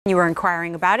You were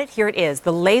inquiring about it. Here it is,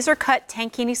 the laser cut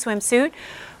Tankini swimsuit.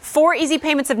 4 easy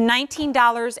payments of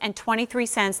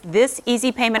 $19.23. This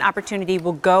easy payment opportunity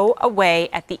will go away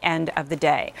at the end of the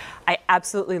day. I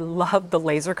absolutely love the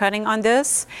laser cutting on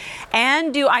this.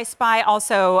 And do I spy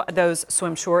also those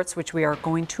swim shorts, which we are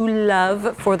going to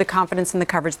love for the confidence and the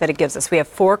coverage that it gives us. We have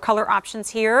 4 color options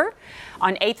here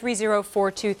on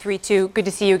 830-4232. Good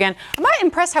to see you again. I'm not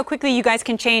impressed how quickly you guys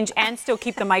can change and still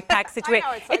keep the mic pack situated.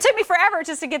 It took me forever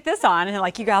just to get this on, and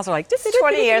like you guys are like, this is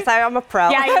 20 years. I'm a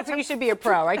pro. Yeah, you should be a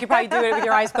pro. I could probably do it with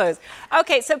your eyes closed.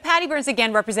 Okay, so Patty Burns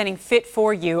again representing Fit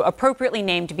For You, appropriately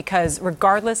named because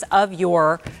regardless of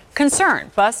your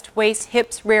concern, bust, waist,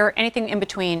 hips, rear, anything in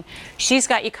between, she's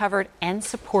got you covered and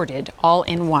supported all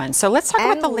in one. So let's talk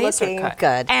about the laser cut.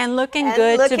 Good. And looking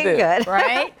good to boot, good.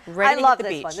 right? I love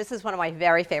this one. This is one of my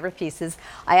very favorite pieces.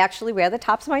 I actually wear the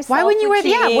tops myself. Why wouldn't you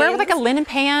wear wear like a linen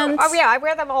pants? Oh yeah, I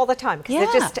wear them all the time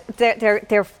because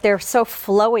they're so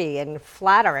flowy and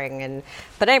flattering.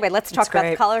 But anyway, let's talk about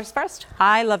the colors first.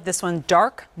 I love this one,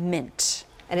 dark mint.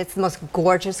 And it's the most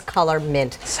gorgeous color,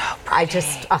 mint. So pretty.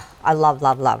 I love,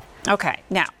 love, love. Okay,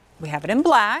 now we have it in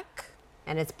black.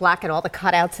 And it's black and all the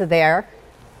cutouts are there.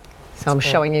 So I'm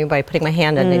showing you by putting my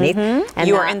hand underneath. And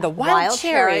you are in the wild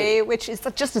cherry, which is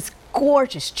just this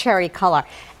gorgeous cherry color.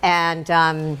 And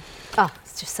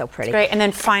it's just so pretty. It's great. And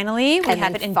then finally, we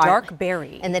have it in dark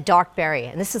berry. And the dark berry.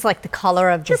 And this is like the color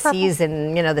of the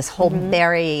season, you know, this whole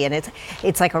berry. And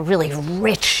it's like a really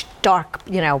rich, dark,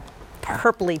 you know,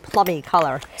 purpley, plummy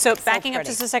color. So backing up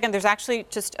just a second, there's actually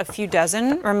just a few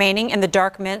dozen remaining in the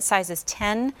dark mint, sizes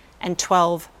 10 and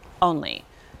 12 only.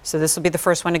 So this will be the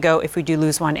first one to go if we do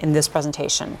lose one in this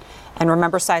presentation. And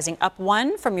remember sizing up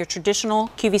 1 from your traditional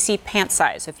QVC pant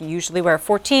size. If you usually wear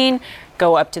 14,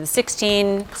 go up to the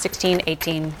 16, 16,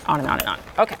 18, on and on and on.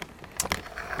 Okay.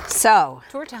 So,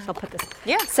 tour time. I'll put this.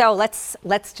 Yeah. So let's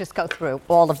just go through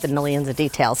all of the millions of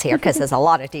details here because there's a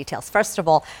lot of details. First of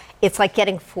all, it's like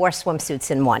getting 4 swimsuits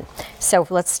in one. So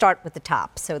let's start with the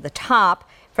top. So the top,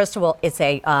 first of all, it's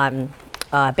a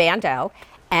bandeau,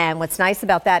 and what's nice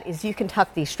about that is you can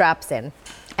tuck these straps in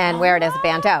and wear it as a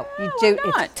bandeau. You do.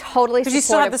 It's totally supportive. Because you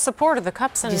still have the support of the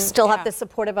cups. And you still have the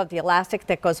supportive of the elastic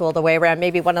that goes all the way around.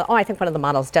 Maybe I think one of the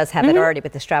models does have it already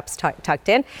with the straps tucked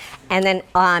in. And then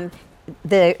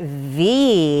the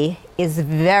V is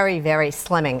very, very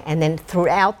slimming. And then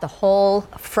throughout the whole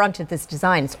front of this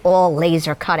design, it's all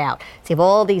laser cut out. So you have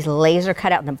all these laser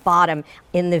cut out, and the bottom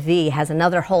in the V has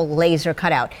another whole laser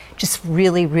cut out. Just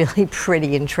really, really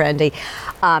pretty and trendy.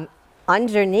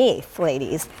 Underneath,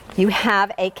 ladies, you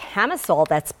have a camisole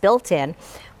that's built in,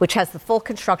 which has the full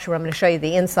construction. I'm going to show you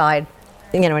the inside,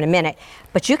 you know, in a minute.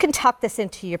 But you can tuck this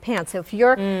into your pants. So if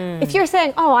you're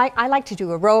saying, oh, I like to do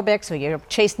aerobics, or you're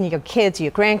chasing your kids or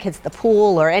your grandkids at the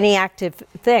pool or any active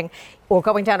thing, or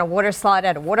going down a water slide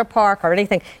at a water park or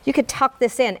anything, you could tuck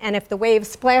this in, and if the wave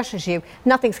splashes you,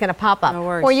 nothing's going to pop up. No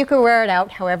worries. Or you can wear it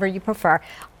out however you prefer.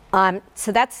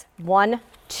 So that's 1,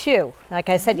 2. Like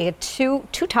I said, you get two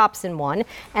tops in one.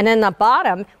 And then the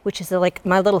bottom, which is like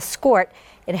my little skirt,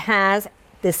 it has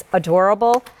this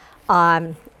adorable,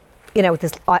 you know,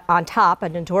 this on top,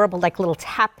 an adorable like little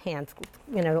tap pants,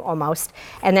 you know, almost.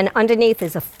 And then underneath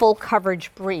is a full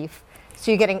coverage brief.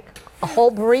 So you're getting a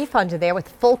whole brief under there with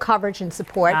full coverage and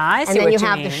support. I see and then what you you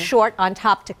have mean. the short on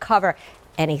top to cover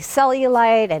any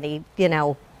cellulite, any, you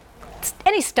know,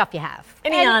 any stuff you have.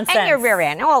 Any nonsense. And your rear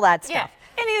end, all that stuff. Yeah.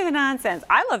 Any of the nonsense.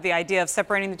 I love the idea of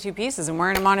separating the 2 pieces and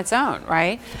wearing them on its own,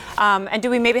 right? And do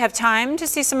we maybe have time to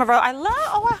see some of our? I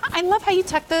love how you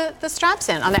tuck the straps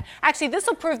in on that. Actually, this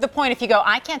will prove the point. If you go,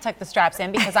 I can't tuck the straps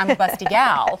in because I'm a busty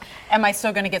gal. Am I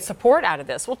still going to get support out of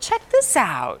this? Well, check this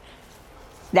out.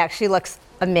 Now she looks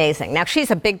amazing. Now she's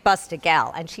a big busted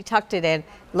gal, and she tucked it in.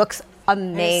 Looks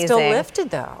amazing. And it's still lifted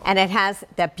though. And it has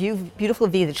that beautiful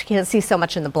V that you can't see so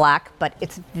much in the black, but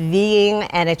it's V-ing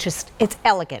and it's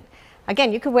elegant.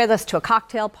 Again, you could wear this to a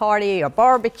cocktail party or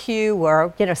barbecue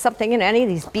or, you know, something, you know, any of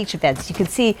these beach events. You can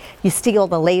see, you see all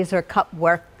the laser cut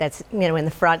work that's, you know, in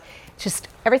the front. Just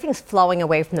everything's flowing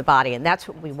away from the body, and that's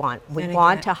what we want. We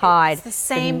want to hide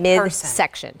the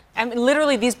midsection. I mean,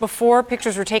 literally, these before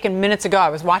pictures were taken minutes ago. I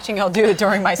was watching y'all do it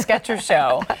during my Skechers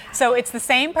show. So it's the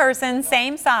same person,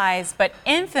 same size, but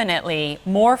infinitely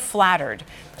more flattered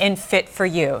in Fit For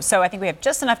You. So I think we have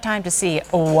just enough time to see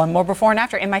one more before and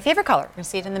after in my favorite color. We're going to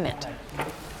see it in the mint.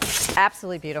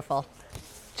 Absolutely beautiful.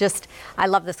 I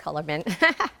love this color mint.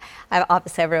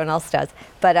 Obviously everyone else does.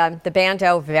 But the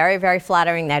bandeau, very, very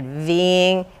flattering. That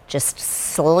V-ing, just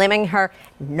slimming her.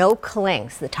 No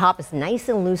clings. The top is nice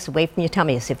and loose away from your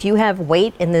tummy. So if you have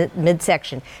weight in the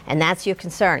midsection and that's your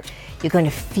concern, you're going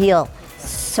to feel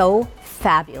so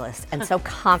fabulous and so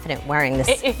confident wearing this.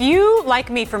 If you, like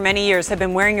me for many years, have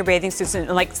been wearing your bathing suits and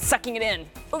like sucking it in,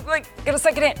 like gotta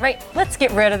suck it in, right? Let's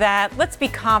get rid of that. Let's be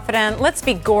confident. Let's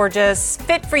be gorgeous.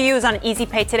 Fit for You is on an easy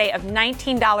pay today of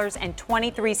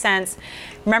 $19.23.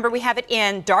 Remember, we have it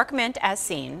in dark mint as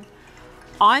seen,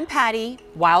 on patty,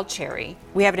 wild cherry.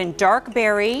 We have it in dark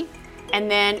berry. And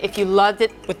then if you loved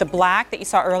it with the black that you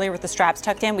saw earlier with the straps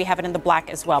tucked in, we have it in the black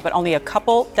as well, but only a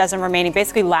couple dozen remaining.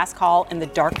 Basically last call in the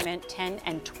dark mint, 10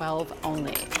 and 12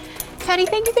 only. Patty,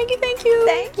 thank you, thank you, thank you.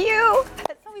 Thank you.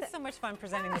 It's always so much fun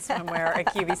presenting the swimwear at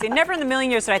QVC. Never in a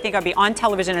million years did I think I'd be on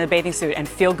television in a bathing suit and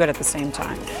feel good at the same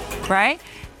time, right?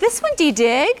 This one,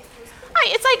 D-Dig.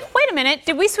 It's like, wait a minute,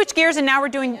 did we switch gears and now we're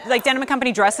doing like Denim &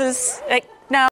 Company dresses? Like,